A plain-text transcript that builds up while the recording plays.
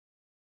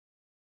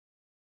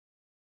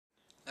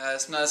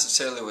It's not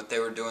necessarily what they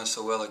were doing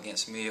so well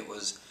against me. It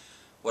was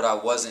what I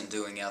wasn't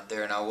doing out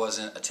there, and I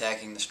wasn't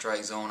attacking the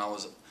strike zone. I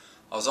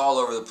was all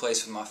over the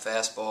place with my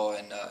fastball,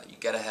 and you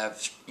gotta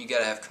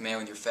have command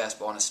with your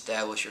fastball and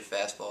establish your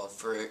fastball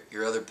for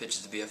your other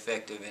pitches to be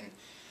effective. And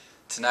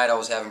tonight I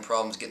was having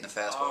problems getting the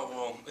fastball.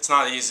 Well, it's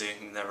not easy.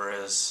 It never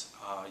is.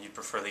 You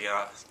prefer to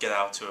get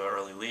out to an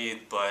early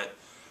lead, but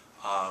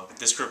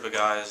this group of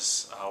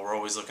guys, we're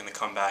always looking to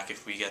come back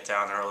if we get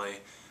down early.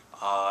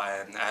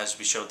 And as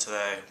we showed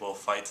today, we'll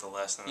fight to the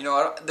last minute. You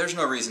know, there's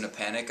no reason to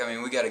panic. I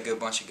mean, we got a good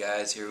bunch of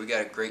guys here. We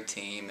got a great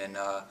team, and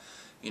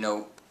you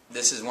know,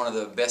 this is one of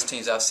the best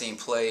teams I've seen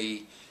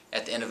play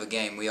at the end of a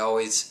game. We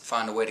always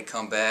find a way to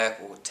come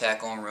back. We'll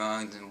tack on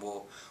runs, and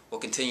we'll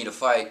continue to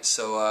fight.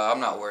 So I'm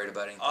not worried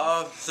about anything.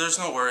 There's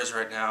no worries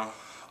right now.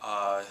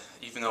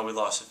 Even though we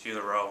lost a few in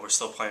a row, we're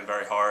still playing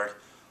very hard.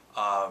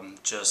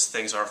 Just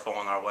things aren't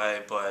falling our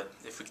way, but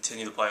if we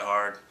continue to play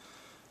hard,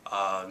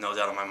 no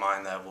doubt in my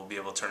mind that we'll be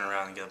able to turn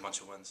around and get a bunch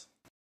of wins.